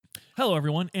Hello,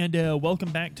 everyone, and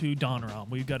welcome back to Don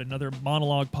Realm. We've got another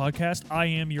monologue podcast. I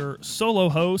am your solo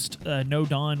host. No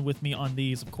Don with me on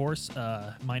these, of course.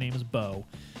 My name is Bo.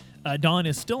 Don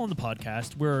is still on the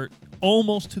podcast. We're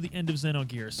almost to the end of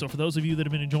Xenogears. So for those of you that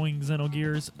have been enjoying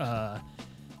Xenogears,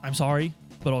 I'm sorry,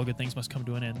 but all good things must come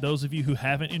to an end. Those of you who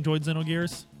haven't enjoyed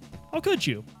Xenogears, how could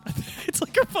you? It's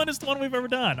like our funnest one we've ever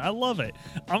done. I love it.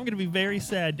 I'm going to be very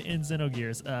sad to end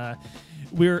Xenogears.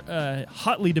 We're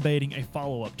hotly debating a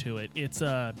follow-up to it. It's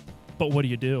but what do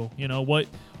you do? You know, what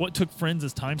took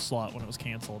Friends' time slot when it was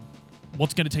canceled?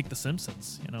 What's going to take The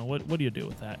Simpsons? You know, what do you do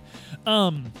with that?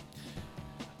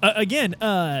 Again,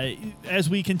 as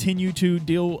we continue to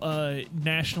deal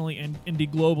nationally and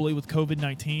indeed globally with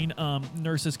COVID-19,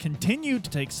 nurses continue to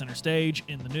take center stage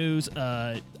in the news.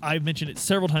 I've mentioned it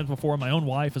several times before. My own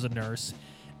wife is a nurse,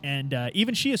 and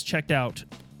even she has checked out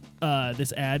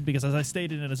this ad because, as I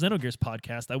stated in a Xenogears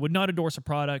podcast, I would not endorse a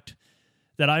product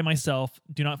that I myself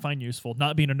do not find useful.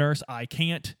 Not being a nurse, I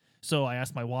can't. So I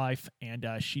asked my wife, and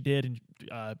she did, and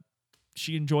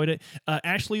she enjoyed it.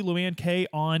 Ashley Luann K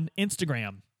on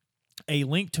Instagram. A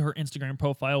link to her Instagram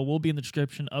profile will be in the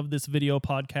description of this video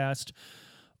podcast,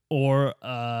 or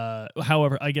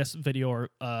however, I guess video or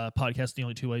podcast, the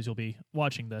only two ways you'll be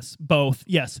watching this. Both,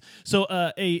 yes. So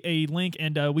a link,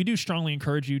 and we do strongly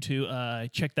encourage you to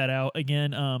check that out.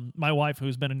 Again, my wife,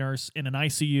 who's been a nurse in an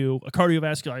ICU, a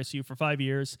cardiovascular ICU for 5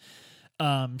 years,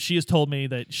 she has told me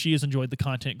that she has enjoyed the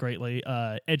content greatly.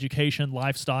 Education,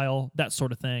 lifestyle, that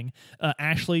sort of thing.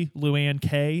 Ashley Luann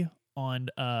K on,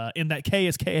 and that K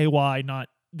is K-A-Y, not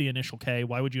the initial K.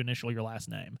 Why would you initial your last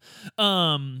name?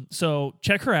 So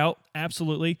check her out,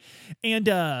 absolutely. And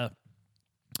I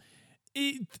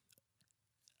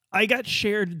got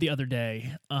shared the other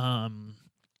day. I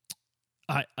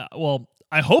hope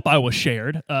I was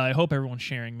shared. I hope everyone's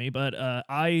sharing me, but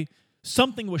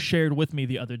something was shared with me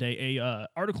the other day. A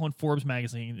article in Forbes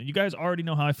magazine. And you guys already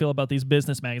know how I feel about these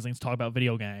business magazines talk about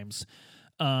video games.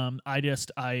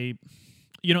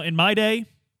 You know, in my day,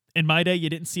 you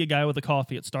didn't see a guy with a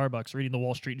coffee at Starbucks reading the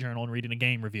Wall Street Journal and reading a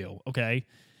game review, okay?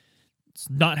 It's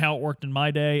not how it worked in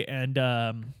my day, and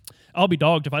I'll be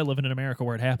dogged if I live in America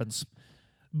where it happens.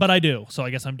 But I do, so I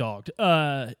guess I'm dogged.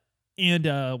 And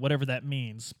whatever that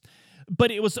means. But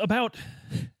it was about,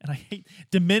 and I hate,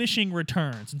 diminishing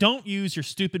returns. Don't use your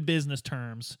stupid business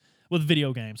terms with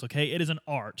video games, okay? It is an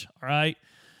art, all right?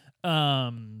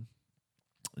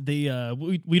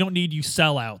 We don't need you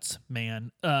sellouts,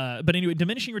 man. But anyway,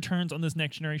 diminishing returns on this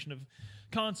next generation of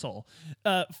console.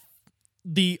 I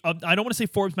don't want to say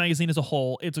Forbes magazine as a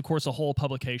whole. It's of course a whole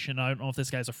publication. I don't know if this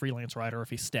guy's a freelance writer or if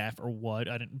he's staff or what.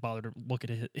 I didn't bother to look at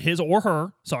his or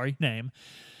her name.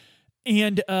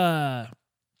 And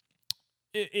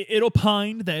it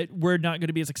opined that we're not going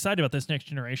to be as excited about this next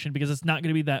generation because it's not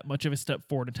going to be that much of a step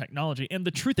forward in technology. And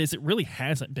the truth is, it really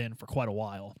hasn't been for quite a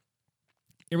while.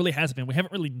 It really hasn't been. We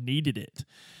haven't really needed it.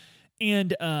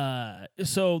 And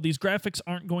so these graphics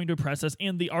aren't going to impress us.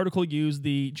 And the article used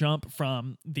the jump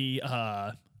from the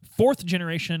fourth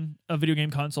generation of video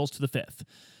game consoles to the fifth.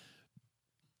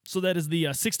 So that is the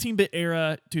 16-bit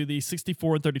era to the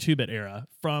 64 and 32-bit era,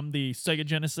 from the Sega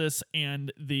Genesis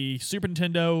and the Super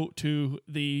Nintendo to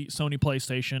the Sony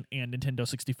PlayStation and Nintendo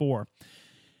 64.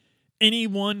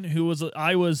 Anyone who was...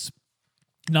 I was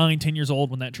 9-10 years old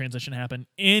when that transition happened.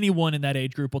 Anyone in that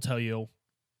age group will tell you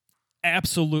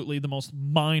absolutely the most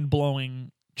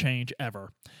mind-blowing change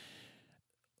ever.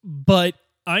 But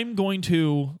I'm going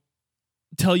to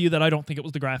tell you that I don't think it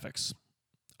was the graphics.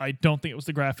 I don't think it was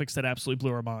the graphics that absolutely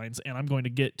blew our minds, and I'm going to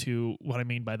get to what I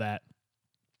mean by that.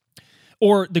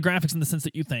 Or the graphics in the sense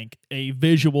that you think a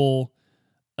visual,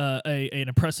 an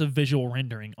impressive visual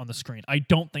rendering on the screen. I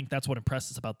don't think that's what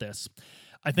impressed us about this.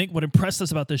 I think what impressed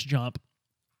us about this jump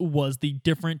was the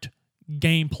different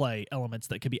gameplay elements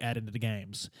that could be added to the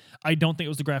games. I don't think it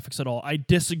was the graphics at all. I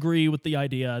disagree with the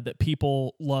idea that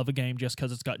people love a game just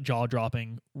because it's got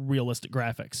jaw-dropping, realistic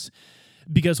graphics,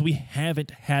 because we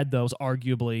haven't had those,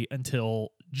 arguably, until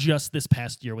just this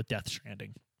past year with Death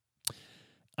Stranding.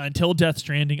 Until Death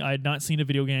Stranding, I had not seen a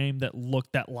video game that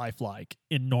looked that lifelike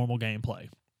in normal gameplay.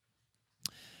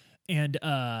 And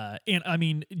I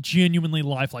mean, genuinely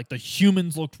lifelike. The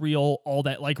humans looked real, all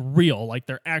that, like real, like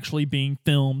they're actually being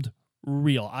filmed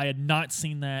real. I had not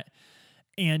seen that.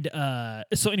 And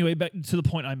so anyway, back to the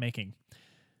point I'm making.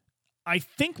 I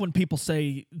think when people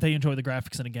say they enjoy the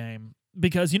graphics in a game,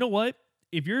 because you know what?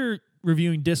 If you're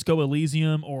reviewing Disco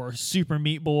Elysium or Super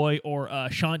Meat Boy or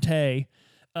Shantae,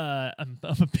 I'm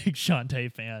a big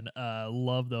Shantae fan.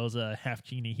 Love those Half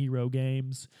Genie Hero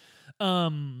games.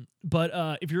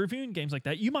 But if you're reviewing games like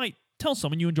that, you might tell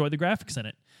someone you enjoy the graphics in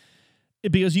it.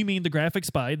 because you mean the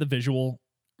graphics by the visual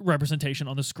representation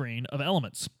on the screen of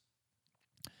elements.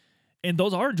 And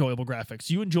those are enjoyable graphics.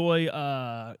 You enjoy,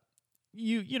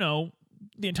 you know,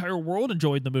 the entire world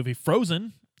enjoyed the movie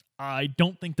Frozen. I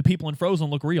don't think the people in Frozen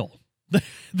look real.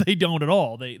 They don't at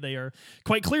all. They are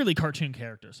quite clearly cartoon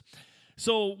characters.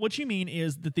 So what you mean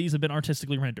is that these have been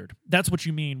artistically rendered. That's what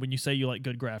you mean when you say you like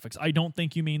good graphics. I don't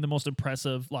think you mean the most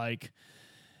impressive, like,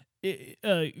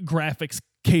 graphics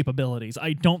capabilities.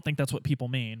 I don't think that's what people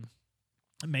mean.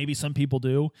 Maybe some people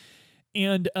do.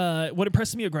 And what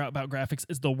impresses me about graphics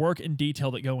is the work and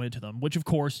detail that go into them, which, of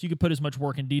course, you could put as much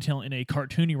work and detail in a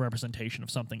cartoony representation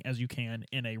of something as you can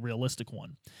in a realistic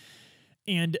one.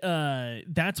 And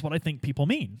that's what I think people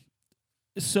mean.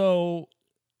 So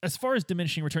as far as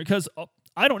diminishing return, because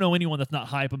I don't know anyone that's not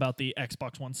hype about the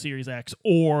Xbox One Series X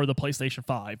or the PlayStation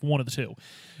 5, one of the two.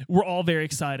 We're all very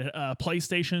excited.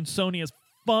 PlayStation, Sony is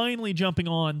finally jumping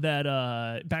on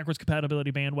that backwards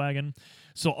compatibility bandwagon.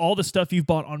 So all the stuff you've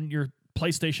bought on your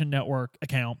PlayStation Network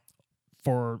account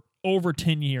for over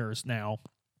 10 years now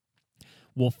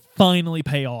will finally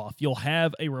pay off. You'll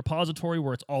have a repository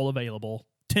where it's all available.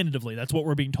 Tentatively, that's what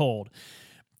we're being told.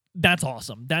 That's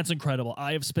awesome. That's incredible.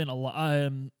 I have spent a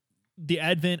lot. The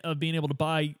advent of being able to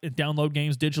buy and download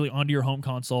games digitally onto your home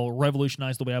console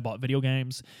revolutionized the way I bought video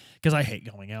games, because I hate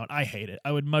going out. I hate it.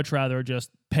 I would much rather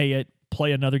just pay it,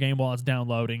 play another game while it's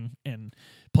downloading, and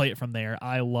play it from there.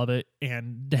 I love it.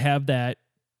 And to have that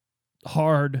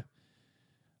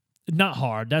not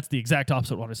hard, that's the exact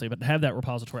opposite of what I want to say, but to have that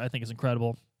repository I think is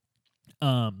incredible.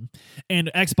 And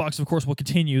Xbox, of course, will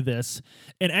continue this.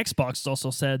 And Xbox has also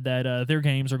said that their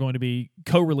games are going to be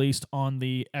co-released on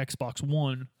the Xbox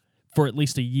One for at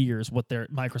least a year, is what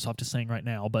Microsoft is saying right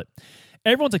now. But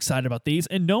everyone's excited about these,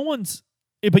 and no one's.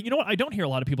 But you know what? I don't hear a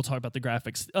lot of people talk about the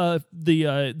graphics.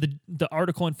 The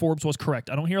article in Forbes was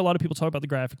correct. I don't hear a lot of people talk about the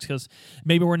graphics because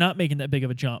maybe we're not making that big of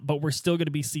a jump, but we're still going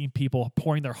to be seeing people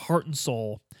pouring their heart and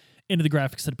soul into the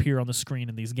graphics that appear on the screen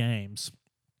in these games.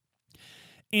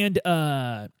 And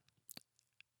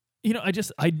you know,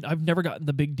 I've never gotten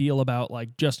the big deal about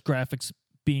like just graphics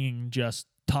being just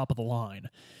top of the line.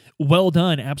 Well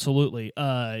done, absolutely.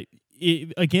 I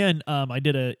did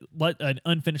an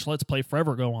unfinished Let's Play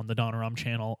forever ago on the Donoram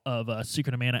channel of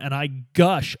Secret of Mana, and I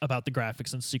gush about the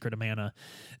graphics in Secret of Mana.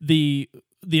 The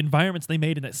environments they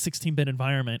made in that 16-bit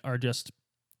environment are just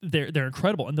they're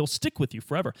incredible, and they'll stick with you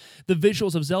forever. The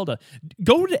visuals of Zelda.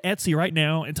 Go to Etsy right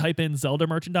now and type in Zelda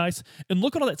merchandise, and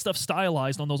look at all that stuff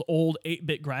stylized on those old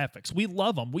 8-bit graphics. We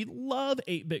love them. We love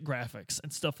 8-bit graphics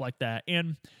and stuff like that.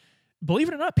 And believe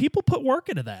it or not, people put work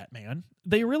into that, man.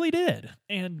 They really did.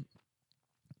 And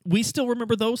we still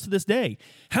remember those to this day.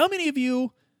 How many of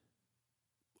you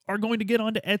are going to get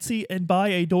onto Etsy and buy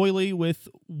a doily with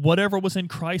whatever was in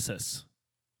Crysis?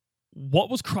 What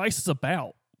was Crysis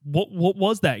about? What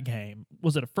was that game?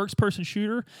 Was it a first-person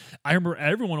shooter? I remember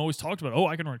everyone always talked about,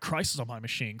 I can run Crysis on my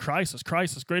machine. Crysis,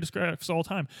 greatest graphics of all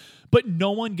time. But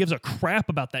no one gives a crap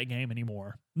about that game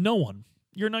anymore. No one.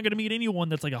 You're not going to meet anyone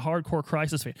that's like a hardcore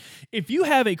Crysis fan. If you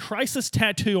have a Crysis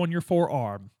tattoo on your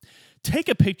forearm, take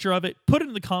a picture of it, put it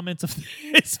in the comments of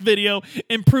this video,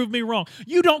 and prove me wrong.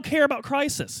 You don't care about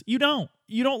Crysis. You don't.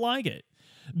 You don't like it.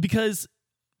 Because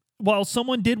while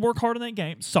someone did work hard on that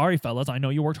game, sorry, fellas, I know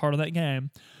you worked hard on that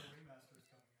game,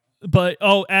 but,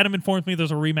 Adam informed me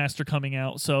there's a remaster coming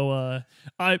out, so,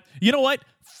 you know what?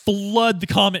 Flood the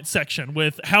comment section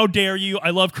with, how dare you, I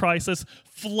love Crysis,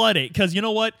 flood it, because you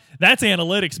know what? That's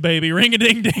analytics, baby,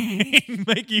 ring-a-ding-ding,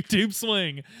 make YouTube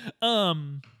swing.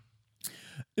 But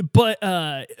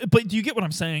do you get what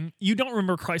I'm saying? You don't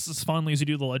remember Crysis as fondly as you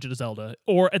do The Legend of Zelda,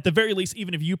 or at the very least,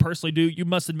 even if you personally do, you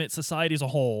must admit society as a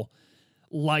whole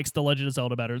likes The Legend of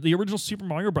Zelda better. The original Super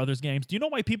Mario Brothers games. Do you know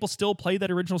why people still play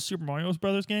that original Super Mario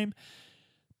Brothers game?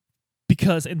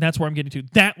 Because, and that's where I'm getting to,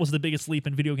 that was the biggest leap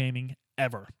in video gaming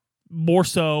ever. More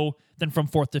so than from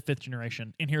 4th to 5th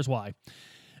generation. And here's why.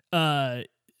 I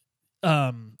know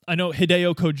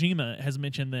Hideo Kojima has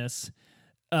mentioned this.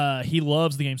 He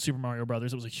loves the game Super Mario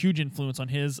Brothers. It was a huge influence on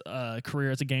his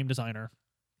career as a game designer.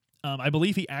 I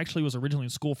believe he actually was originally in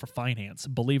school for finance,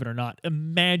 believe it or not.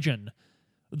 Imagine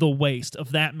the waste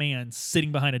of that man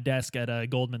sitting behind a desk at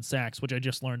Goldman Sachs, which I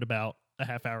just learned about a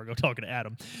half hour ago talking to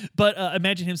Adam. But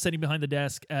imagine him sitting behind the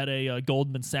desk at a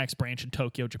Goldman Sachs branch in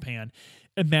Tokyo, Japan.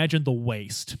 Imagine the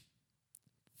waste.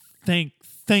 Thank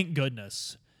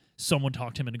goodness someone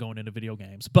talked him into going into video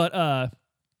games. But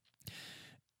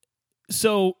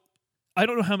so I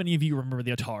don't know how many of you remember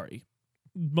the Atari.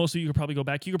 Most of you could probably go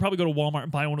back. You could probably go to Walmart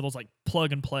and buy one of those like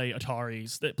plug and play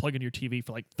Ataris that plug into your TV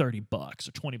for like $30 or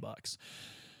 $20.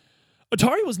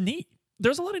 Atari was neat.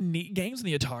 there's a lot of neat games in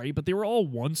the Atari, but they were all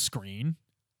one screen,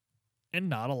 and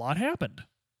not a lot happened.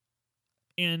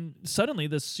 And suddenly,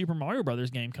 this Super Mario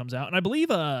Brothers game comes out, and I believe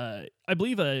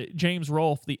James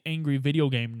Rolfe, the angry video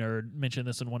game nerd, mentioned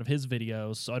this in one of his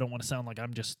videos. So I don't want to sound like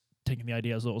I'm just taking the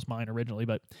idea as though it was mine originally,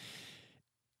 but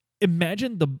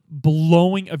imagine the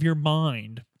blowing of your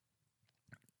mind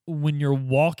when you're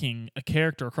walking a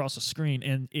character across a screen,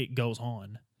 and it goes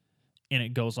on, and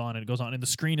it goes on, and it goes on, and the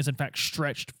screen is in fact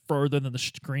stretched further than the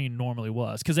screen normally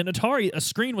was. Because in Atari, a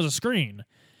screen was a screen.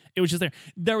 It was just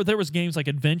there. There was games like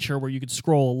Adventure where you could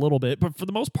scroll a little bit, but for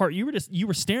the most part, you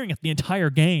were staring at the entire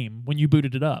game when you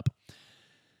booted it up.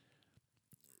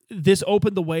 This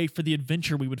opened the way for the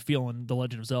adventure we would feel in The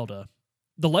Legend of Zelda.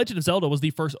 The Legend of Zelda was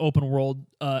the first open world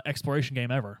exploration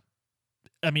game ever.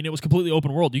 I mean, it was completely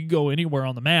open world. You could go anywhere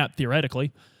on the map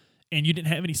theoretically, and you didn't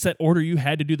have any set order. You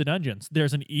had to do the dungeons.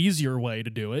 There's an easier way to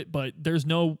do it, but there's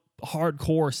no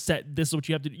hardcore set. This is what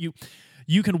you have to do.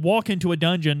 You can walk into a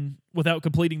dungeon without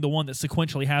completing the one that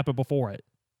sequentially happened before it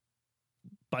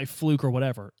by fluke or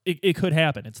whatever. It could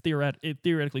happen. It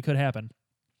theoretically could happen.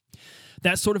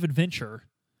 That sort of adventure,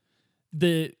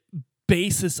 the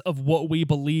basis of what we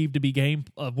believe to be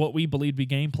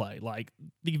gameplay, like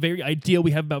the very idea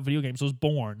we have about video games, was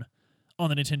born on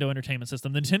the Nintendo Entertainment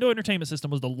System. The Nintendo Entertainment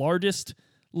System was the largest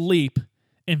leap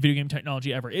in video game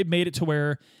technology ever. It made it to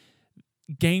where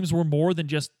games were more than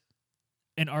just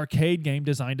an arcade game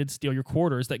designed to steal your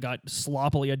quarters that got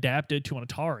sloppily adapted to an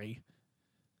Atari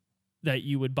that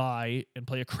you would buy and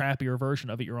play a crappier version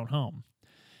of at your own home.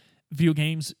 Video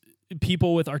games,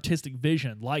 people with artistic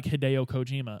vision like Hideo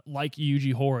Kojima, like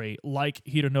Yuji Horii, like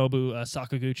Hironobu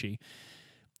Sakaguchi,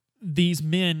 these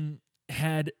men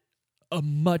had a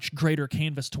much greater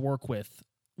canvas to work with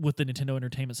the Nintendo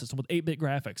Entertainment System, with 8-bit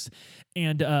graphics.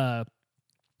 And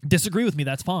disagree with me,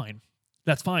 that's fine.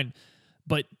 That's fine.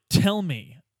 But tell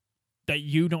me that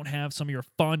you don't have some of your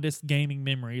fondest gaming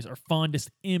memories or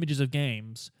fondest images of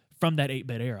games from that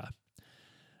 8-bit era.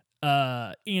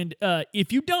 And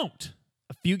if you don't,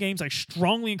 a few games I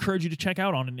strongly encourage you to check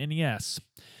out on an NES.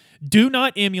 Do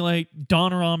not emulate.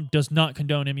 Donoram does not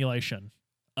condone emulation.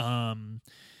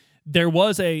 There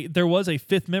was a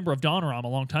fifth member of Donoram a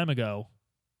long time ago.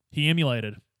 He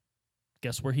emulated.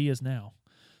 Guess where he is now?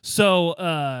 So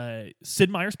Sid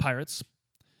Meier's Pirates,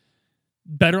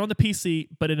 better on the PC,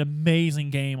 but an amazing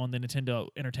game on the Nintendo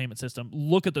Entertainment System.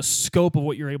 Look at the scope of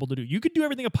what you're able to do. You could do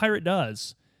everything a pirate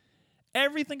does.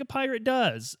 Everything a pirate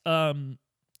does.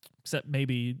 Except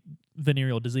maybe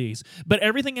venereal disease. But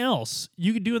everything else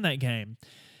you could do in that game.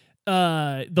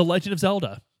 The Legend of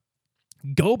Zelda.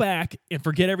 Go back and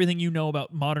forget everything you know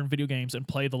about modern video games and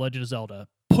play The Legend of Zelda.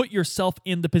 Put yourself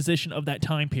in the position of that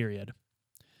time period.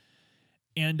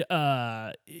 And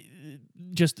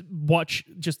just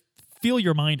feel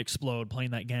your mind explode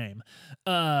playing that game.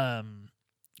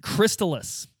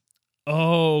 Crystalis.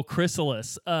 Oh,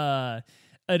 Crystalis.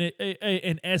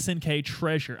 An SNK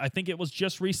treasure. I think it was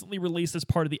just recently released as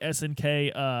part of the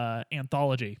SNK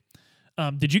anthology.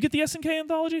 Did you get the SNK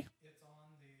anthology? It's on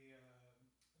the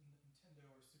Nintendo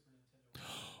or Super Nintendo.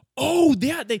 Oh,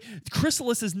 yeah.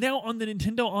 Crystalis is now on the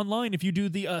Nintendo Online if you do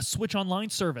the Switch Online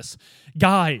service.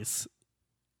 Guys,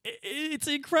 it's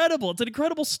incredible. It's an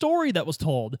incredible story that was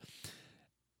told.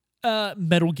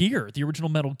 Metal Gear, the original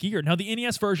Metal Gear. Now, the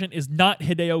NES version is not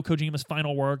Hideo Kojima's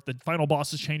final work. The final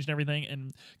boss has changed and everything,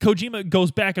 and Kojima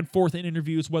goes back and forth in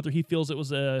interviews whether he feels it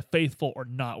was faithful or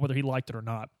not, whether he liked it or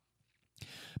not.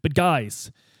 But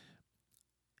guys,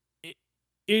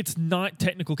 it's not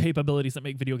technical capabilities that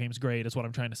make video games great, is what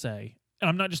I'm trying to say. And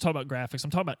I'm not just talking about graphics. I'm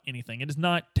talking about anything. It is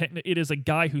not it is a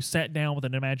guy who sat down with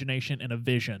an imagination and a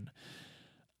vision.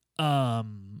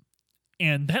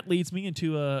 And that leads me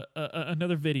into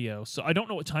another video. So I don't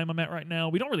know what time I'm at right now.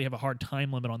 We don't really have a hard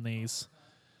time limit on these.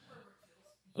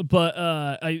 But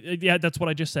yeah, that's what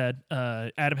I just said.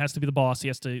 Adam has to be the boss. He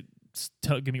has to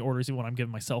give me orders even when I'm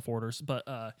giving myself orders. But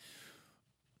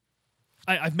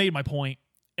I've made my point,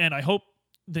 and I hope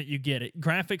that you get it.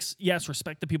 Graphics, yes,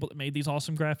 respect the people that made these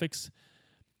awesome graphics,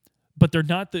 but they're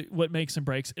not what makes and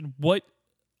breaks. And what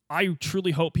I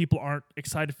truly hope people aren't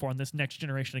excited for in this next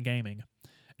generation of gaming.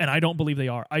 And I don't believe they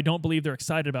are. I don't believe they're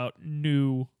excited about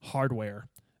new hardware.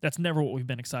 That's never what we've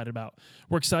been excited about.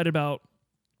 We're excited about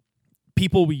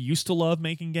people we used to love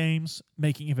making games,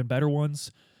 making even better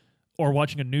ones, or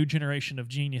watching a new generation of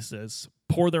geniuses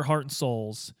pour their heart and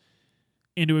souls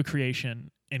into a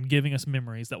creation and giving us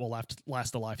memories that will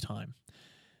last a lifetime.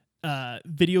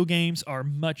 Video games are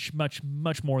much, much,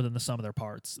 much more than the sum of their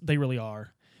parts. They really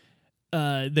are.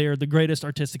 They are the greatest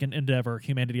artistic endeavor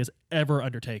humanity has ever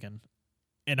undertaken.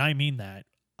 And I mean that.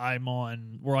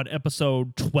 We're on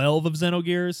episode 12 of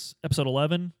Xenogears, episode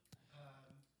 11.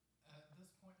 At this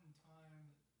point in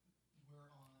time, we're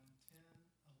on 10,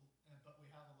 but we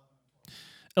have 11 and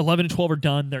 12. 11 and 12 are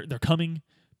done. They're coming.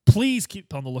 Please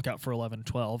keep on the lookout for 11 and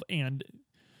 12. And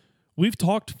we've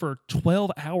talked for 12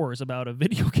 hours about a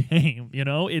video game. You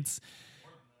know, it's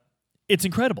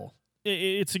incredible.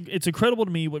 It's incredible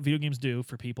to me what video games do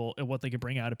for people and what they can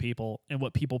bring out of people and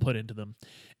what people put into them.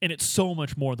 And it's so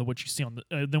much more than what you see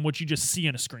than what you just see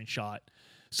in a screenshot.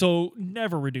 So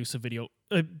never reduce a video.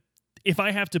 If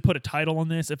I have to put a title on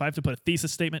this, if I have to put a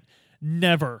thesis statement,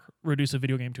 never reduce a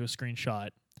video game to a screenshot.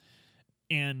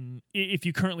 And if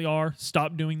you currently are,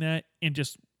 stop doing that and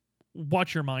just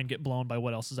watch your mind get blown by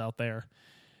what else is out there.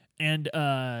 And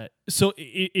so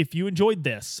if you enjoyed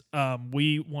this,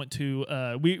 we want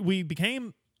to we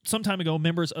became some time ago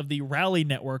members of the Rally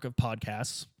Network of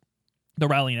podcasts, the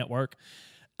Rally Network.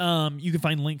 You can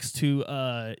find links to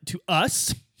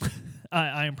us.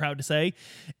 I am proud to say,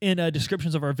 in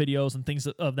descriptions of our videos and things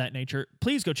of that nature.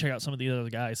 Please go check out some of the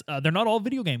other guys. They're not all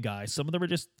video game guys. Some of them are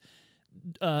just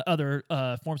other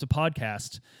forms of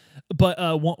podcast. But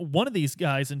one of these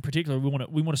guys in particular, we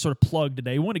want to sort of plug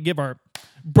today. We want to give our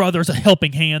brothers a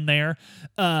helping hand there.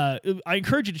 I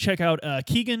encourage you to check out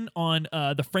Keegan on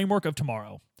the Framework of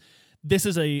Tomorrow. This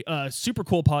is a super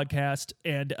cool podcast,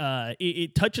 and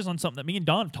it touches on something that me and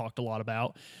Don have talked a lot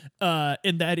about,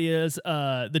 and that is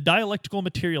the dialectical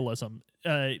materialism.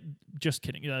 Just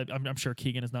kidding. I'm sure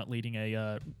Keegan is not leading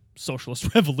a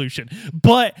socialist revolution,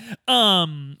 but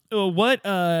what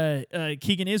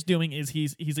Keegan is doing is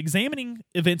he's examining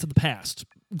events of the past,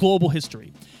 global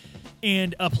history,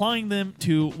 and applying them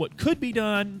to what could be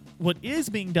done, what is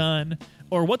being done,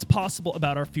 or what's possible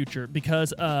about our future.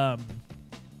 Because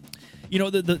you know,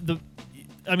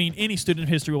 any student of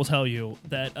history will tell you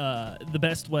that the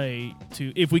best way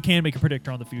to, if we can make a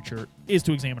predictor on the future, is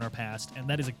to examine our past, and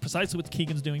that is precisely what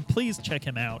Keegan's doing. Please check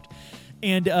him out.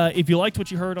 And if you liked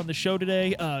what you heard on the show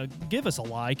today, give us a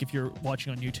like if you're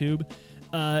watching on YouTube.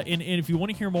 And if you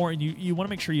want to hear more and you want to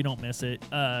make sure you don't miss it,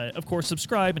 of course,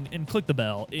 subscribe and click the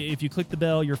bell. If you click the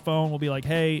bell, your phone will be like,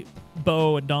 hey,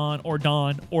 Bo and Don or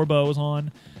Bo is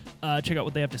on. Check out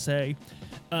what they have to say.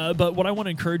 But what I want to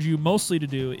encourage you mostly to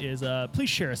do is please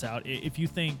share us out. If you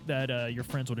think that your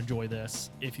friends would enjoy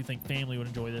this, if you think family would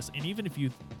enjoy this, and even if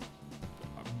you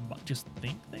just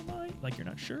think they might, like you're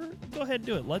not sure, go ahead and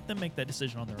do it. Let them make that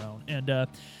decision on their own. And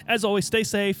as always, stay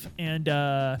safe, and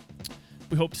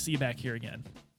we hope to see you back here again.